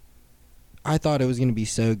 I thought it was gonna be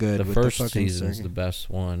so good. The first season's the best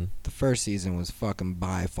one. The first season was fucking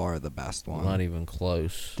by far the best one. Not even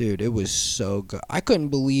close. Dude, it was so good. I couldn't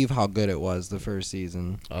believe how good it was the first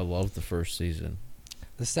season. I loved the first season.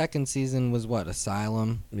 The second season was what,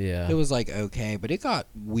 Asylum? Yeah. It was like okay, but it got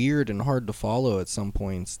weird and hard to follow at some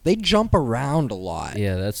points. They jump around a lot.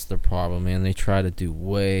 Yeah, that's the problem, man. They try to do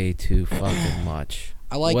way too fucking much.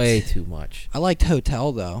 Way too much. I liked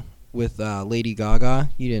Hotel though. With Lady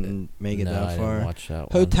Gaga. You didn't make it that far. I didn't watch that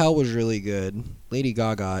one. Hotel was really good. Lady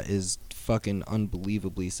Gaga is fucking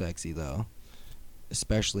unbelievably sexy, though.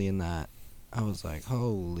 Especially in that. I was like,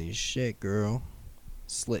 holy shit, girl.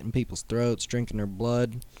 Slitting people's throats, drinking their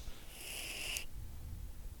blood.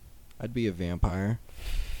 I'd be a vampire.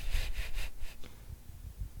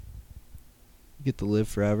 You get to live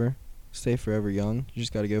forever. Stay forever young. You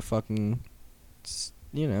just gotta go fucking...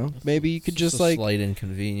 You know, maybe you could just like slight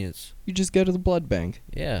inconvenience. You just go to the blood bank.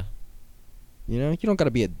 Yeah. You know, you don't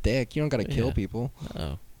gotta be a dick. You don't gotta kill people.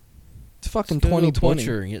 No. It's fucking 2020. Go to a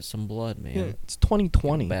butcher and get some blood, man. Yeah, it's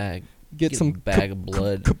 2020. Get some bag of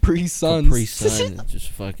blood. Capri Suns. Capri Sun. Just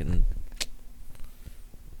fucking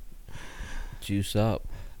juice up.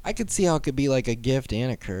 I could see how it could be like a gift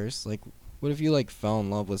and a curse. Like, what if you like fell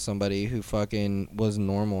in love with somebody who fucking was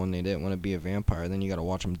normal and they didn't want to be a vampire? Then you gotta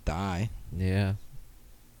watch them die. Yeah.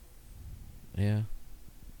 Yeah.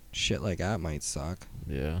 Shit like that might suck.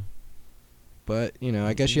 Yeah. But, you know,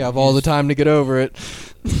 I guess you have all the time to get over it.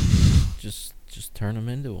 just turn them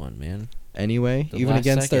into one, man. Anyway, even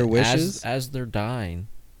against their wishes? As they're dying.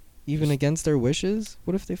 Even against their wishes?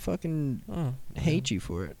 What if they fucking hate you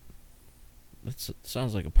for it? That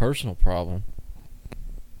sounds like a personal problem.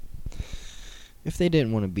 If they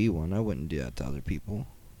didn't want to be one, I wouldn't do that to other people.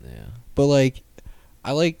 Yeah. But, like,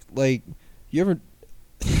 I like, you ever...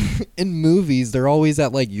 in movies, they're always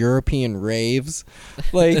at, like, European raves.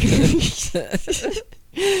 Like...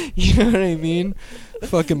 You know what I mean?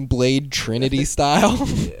 Fucking Blade Trinity style.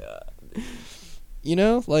 Yeah. You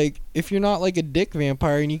know, like, if you're not like a dick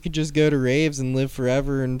vampire and you could just go to raves and live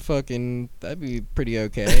forever and fucking, that'd be pretty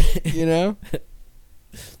okay. You know?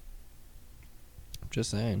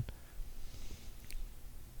 Just saying.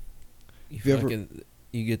 You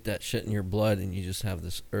get that shit in your blood and you just have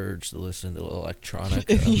this urge to listen to electronica.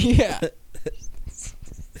 Yeah.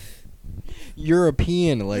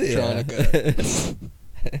 European electronica.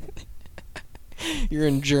 Yeah. You're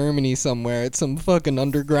in Germany somewhere at some fucking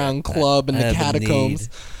underground club in the catacombs.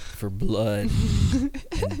 For blood and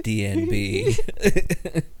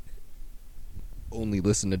DNB. Only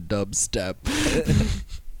listen to dubstep.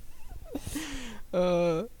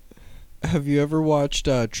 Have you ever watched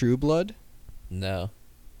True Blood? No.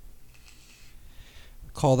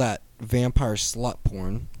 Call that vampire slut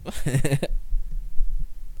porn. I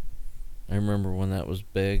remember when that was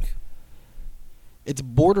big. It's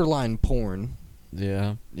borderline porn.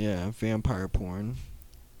 Yeah. Yeah, vampire porn.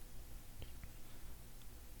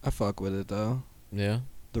 I fuck with it, though. Yeah?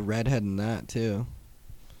 The redhead in that, too.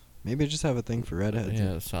 Maybe I just have a thing for redheads.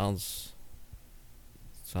 Yeah, it sounds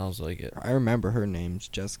like it. I remember her name's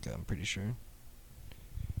Jessica, I'm pretty sure.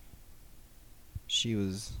 She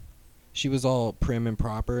was all prim and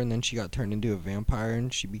proper, and then she got turned into a vampire,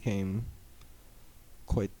 and she became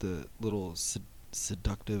quite the little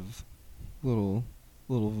seductive little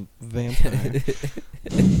vampire.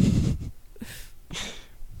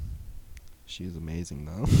 She's amazing,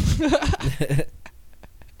 though.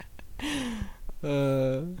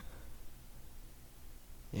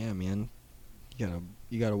 Yeah, man.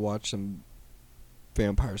 You gotta watch some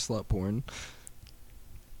vampire slut porn.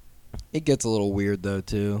 It gets a little weird, though,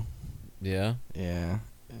 too. Yeah? Yeah.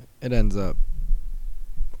 It ends up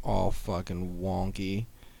all fucking wonky.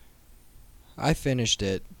 I finished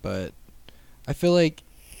it, but I feel like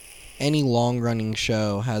any long-running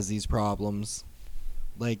show has these problems.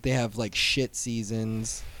 Like, they have, like, shit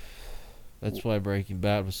seasons. That's why Breaking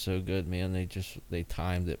Bad was so good, man. They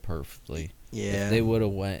timed it perfectly. Yeah. If they would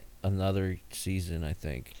have went another season, I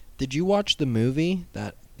think. Did you watch the movie?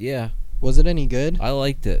 Yeah. Was it any good? I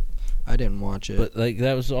liked it. I didn't watch it. But, like,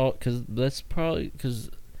 that was all...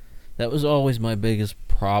 Because that was always my biggest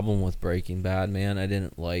problem with Breaking Bad, man. I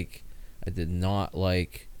did not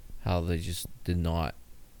like how they just did not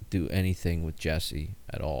do anything with Jesse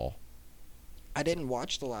at all. I didn't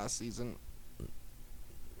watch the last season.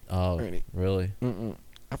 Oh, really? I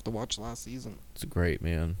have to watch the last season. It's great,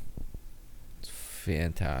 man. It's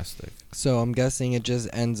fantastic. So I'm guessing it just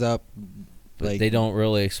ends up... But they don't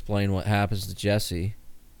really explain what happens to Jesse.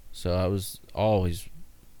 So I was always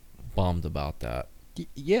bummed about that.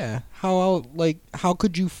 Yeah. How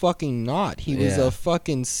could you fucking not? He was a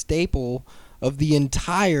fucking staple of the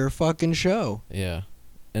entire fucking show. Yeah.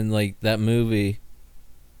 And, like, that movie,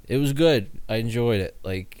 it was good. I enjoyed it.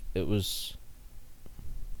 Like, it was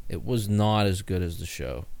not as good as the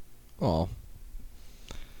show. Oh.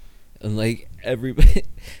 And, like,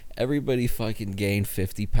 everybody fucking gained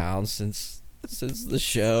 50 pounds since the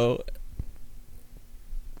show.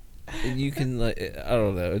 And you can, like, I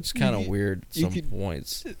don't know, it's kind of weird at some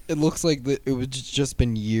points. It looks like it was just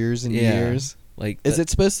been years and years. Like, is it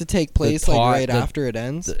supposed to take place right after it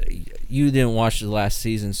ends? You didn't watch the last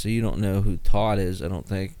season, so you don't know who Todd is, I don't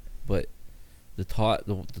think. But the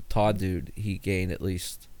Todd dude, he gained at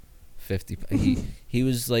least 50. He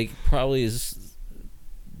was, like, probably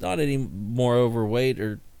not any more overweight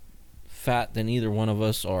or fat than either one of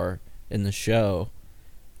us are in the show.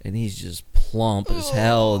 And he's just plump as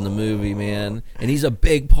hell in the movie, man. And he's a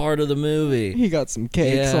big part of the movie. He got some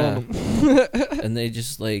cakes on him. And they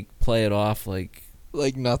just, like, play it off like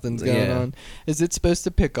nothing's going on. Is it supposed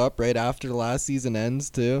to pick up right after the last season ends,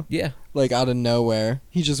 too? Yeah. Like, out of nowhere.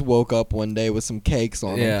 He just woke up one day with some cakes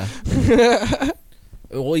on him. Yeah.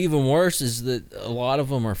 Well, even worse is that a lot of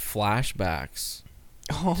them are flashbacks.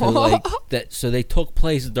 To, like, so they took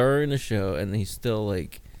place during the show, and he's still,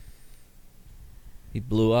 like... He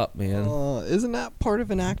blew up, man. Isn't that part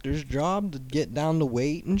of an actor's job to get down to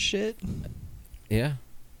weight and shit? Yeah.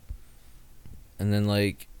 And then,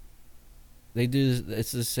 like, they do.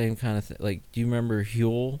 It's the same kind of thing. Like, do you remember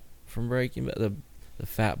Huel from Breaking Bad, the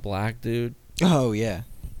fat black dude? Oh yeah.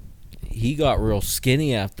 He got real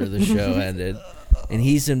skinny after the show ended, and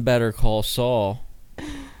he's in Better Call Saul.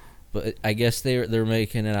 But I guess they're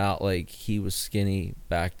making it out like he was skinny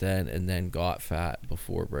back then and then got fat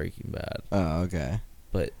before Breaking Bad. Oh, okay.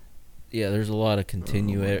 But yeah, there's a lot of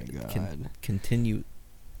continuity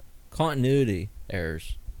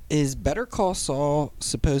errors. Is Better Call Saul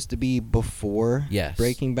supposed to be before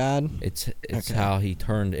Breaking Bad? It's how he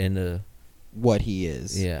turned into what he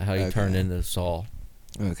is. Yeah, how he turned into Saul.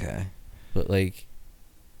 Okay. But like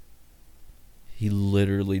he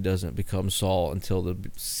literally doesn't become Saul until the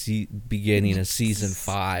beginning of season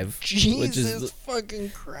 5. Jesus which is fucking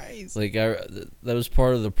Christ! Like that was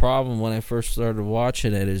part of the problem when I first started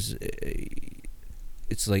watching it. Is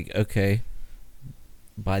it's like, okay,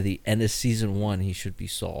 by the end of season 1 he should be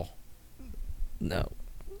Saul. No.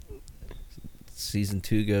 Season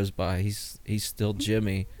 2 goes by, he's still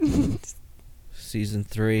Jimmy. Season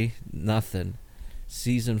 3, nothing.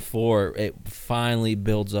 Season 4, it finally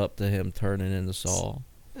builds up to him turning into Saul.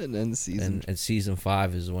 And then season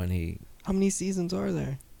 5 is when he... How many seasons are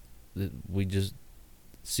there?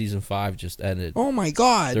 Season 5 just ended. Oh my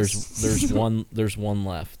God! There's one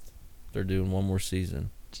left. They're doing one more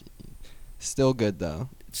season. Still good though.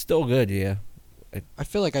 It's still good, yeah. I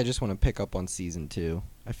feel like I just want to pick up on season 2.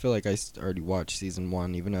 I feel like I already watched season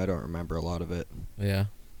 1, even though I don't remember a lot of it. Yeah.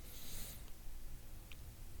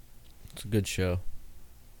 It's a good show.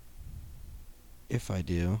 If I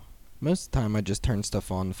do. Most of the time I just turn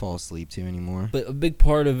stuff on to fall asleep to anymore. But a big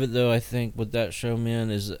part of it, though, I think, with that show,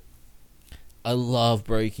 man, is I love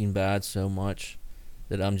Breaking Bad so much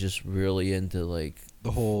that I'm just really into, like...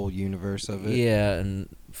 the whole universe of it? Yeah,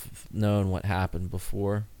 and knowing what happened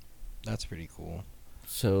before. That's pretty cool.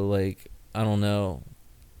 So, like, I don't know.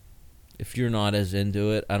 If you're not as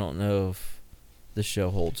into it, I don't know if the show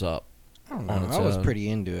holds up. I don't know. I was pretty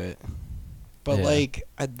into it. But, like,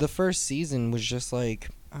 the first season was just, like...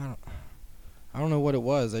 I don't know what it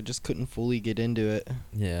was. I just couldn't fully get into it.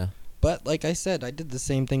 Yeah. But, like I said, I did the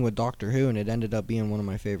same thing with Doctor Who, and it ended up being one of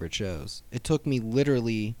my favorite shows. It took me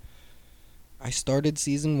literally... I started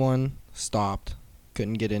season 1, stopped,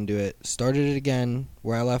 couldn't get into it. Started it again,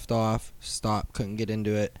 where I left off, stopped, couldn't get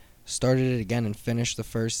into it. Started it again and finished the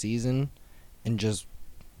first season, and just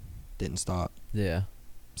didn't stop. Yeah.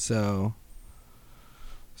 So,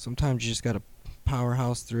 sometimes you just gotta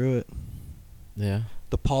powerhouse through it. Yeah.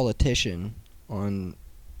 The Politician on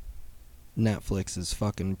Netflix is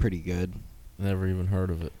fucking pretty good. Never even heard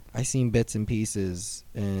of it. I seen bits and pieces,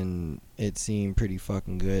 and it seemed pretty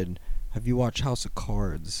fucking good. Have you watched House of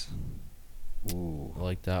Cards? Ooh. I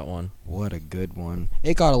like that one. What a good one.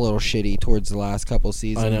 It got a little shitty towards the last couple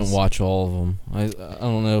seasons. I didn't watch all of them. I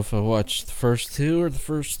don't know if I watched the first 2 or the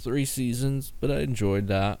first 3 seasons, but I enjoyed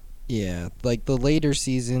that. Yeah, like the later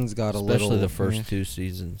seasons got a little... Especially the first 2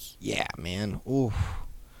 seasons. Yeah, man. Ooh.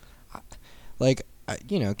 Like,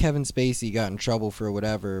 you know, Kevin Spacey got in trouble for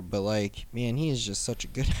whatever, but, like, man, he is just such a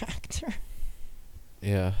good actor.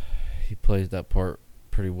 Yeah, he plays that part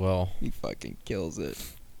pretty well. He fucking kills it.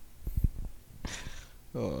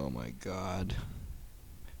 Oh, my God.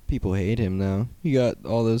 People hate him, though. He got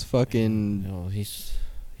all those fucking... Oh, he's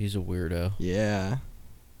a weirdo. Yeah.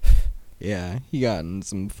 Yeah, he gotten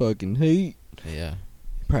some fucking hate. Yeah.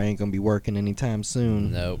 He probably ain't gonna be working anytime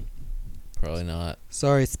soon. Nope. Probably not.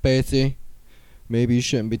 Sorry, Spacey. Maybe you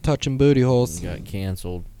shouldn't be touching booty holes. He got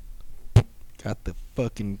canceled. Got the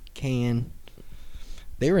fucking can.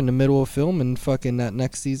 They were in the middle of filming fucking that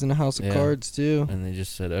next season of House of Cards, too. And they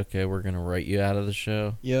just said, okay, we're gonna write you out of the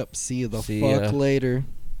show. Yep, see you the fuck later.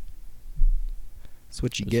 That's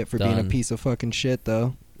what you get for being a piece of fucking shit,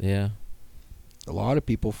 though. Yeah. A lot of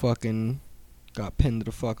people fucking got pinned to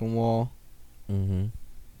the fucking wall. Mm-hmm.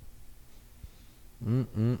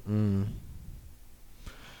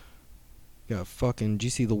 Got fucking... Did you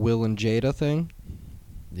see the Will and Jada thing?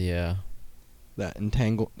 Yeah. That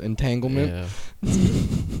entanglement? Yeah.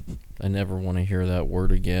 I never want to hear that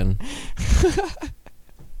word again.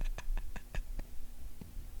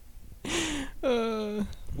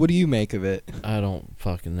 What do you make of it? I don't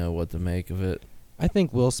fucking know what to make of it. I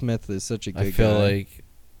think Will Smith is such a good guy. I feel like...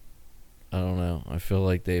 I don't know. I feel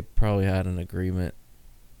like they probably had an agreement.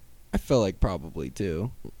 I feel like probably,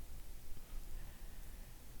 too.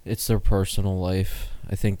 It's their personal life.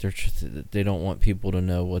 I think they don't want people to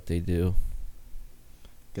know what they do.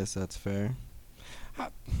 Guess that's fair.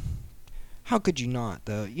 How could you not,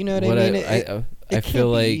 though? You know what I mean? I feel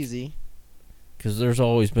like... easy. Because there's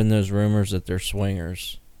always been those rumors that they're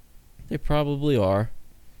swingers. They probably are.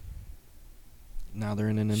 Now they're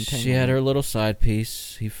in an entanglement. She had her little side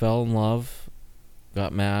piece. He fell in love,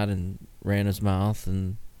 got mad, and ran his mouth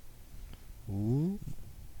and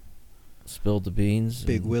spilled the beans.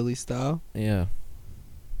 Big Willie style? Yeah.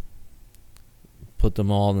 put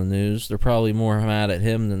them all in the news. They're probably more mad at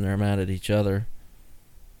him than they're mad at each other.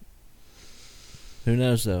 Who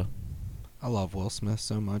knows, though? I love Will Smith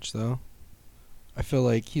so much, though. I feel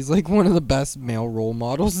like he's like one of the best male role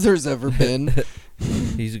models there's ever been.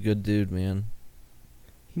 He's a good dude, man.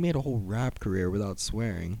 He made a whole rap career without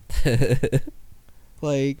swearing.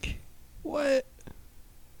 Like, what?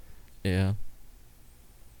 Yeah.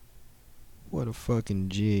 What a fucking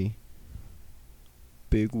G.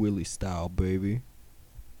 Big Willie style, baby.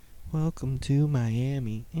 Welcome to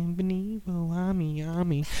Miami. In Benivo, Ami.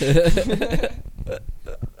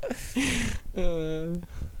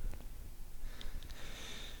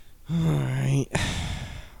 Alright.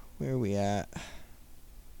 Where are we at?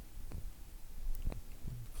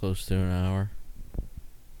 Close to an hour.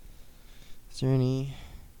 Is there any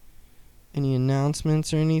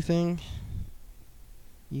announcements or anything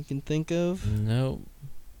you can think of? Nope.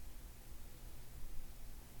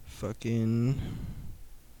 Fucking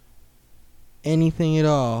anything at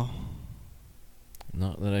all.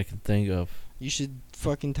 Not that I can think of. You should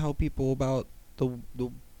fucking tell people about the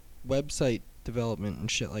website development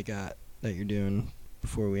and shit like that you're doing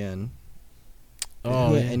before we end.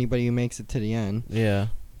 Oh, yeah. Anybody who makes it to the end. Yeah.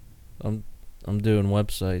 I'm doing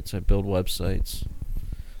websites. I build websites.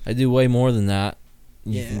 I do way more than that.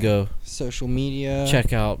 You can go social media.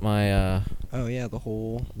 Check out my the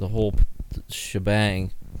whole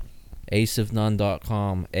shebang.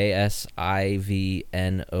 ASIVNone.com.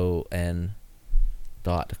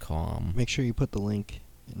 ASIVNON.com. Make sure you put the link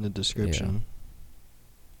in the description. Yeah.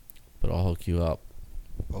 But I'll hook you up.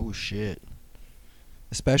 Oh shit.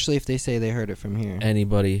 Especially if they say they heard it from here.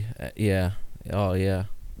 Anybody, yeah. Oh yeah.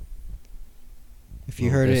 If you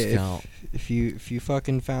heard discount. If you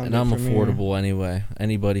fucking found and it I'm from affordable here. Anyway.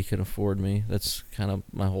 Anybody can afford me. That's kind of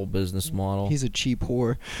my whole business model. He's a cheap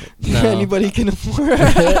whore. No. Anybody can afford.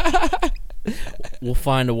 We'll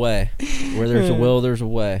find a way. Where there's a will, there's a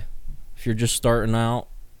way. If you're just starting out,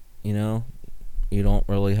 you don't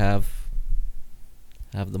really have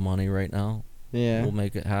the money right now. Yeah. We'll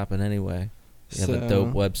make it happen anyway. You have a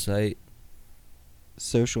dope website.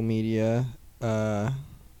 Social media.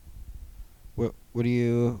 What do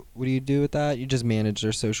you do with that? You just manage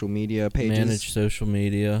their social media pages? Manage social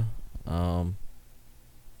media. And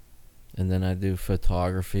then I do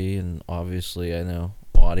photography, and obviously I know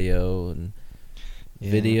audio and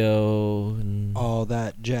video and all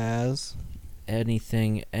that jazz.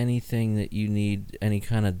 Anything that you need, any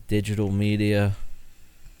kind of digital media,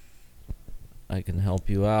 I can help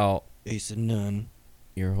you out. Ace and None.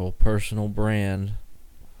 Your whole personal brand,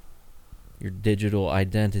 your digital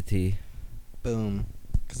identity. Boom.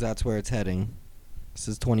 Because that's where it's heading. This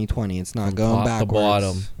is 2020. It's not from going top backwards. To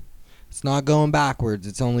bottom. It's not going backwards.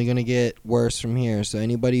 It's only going to get worse from here. So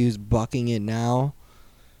anybody who's bucking it now,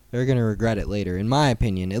 they're going to regret it later, in my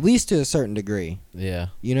opinion. At least to a certain degree. Yeah.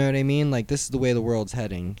 You know what I mean? Like, this is the way the world's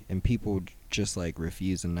heading. And people just, like,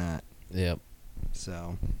 refusing that. Yep.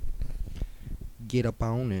 So, get up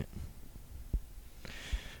on it.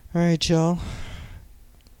 Alright, y'all.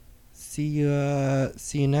 See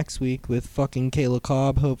you next week with fucking Kayla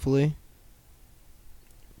Cobb, hopefully.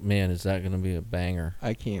 Man, is that going to be a banger.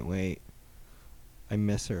 I can't wait. I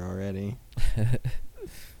miss her already.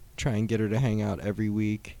 Try and get her to hang out every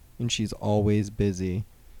week, and she's always busy.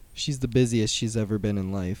 She's the busiest she's ever been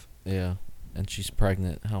in life. Yeah, and she's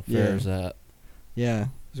pregnant. How fair is that? Yeah.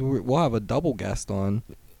 So we'll have a double guest on.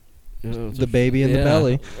 The baby in the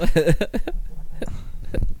belly.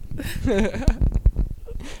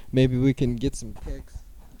 Maybe we can get some pics.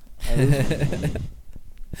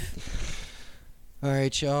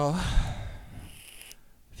 Alright, y'all.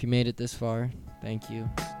 If you made it this far, thank you.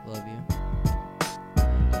 Love you.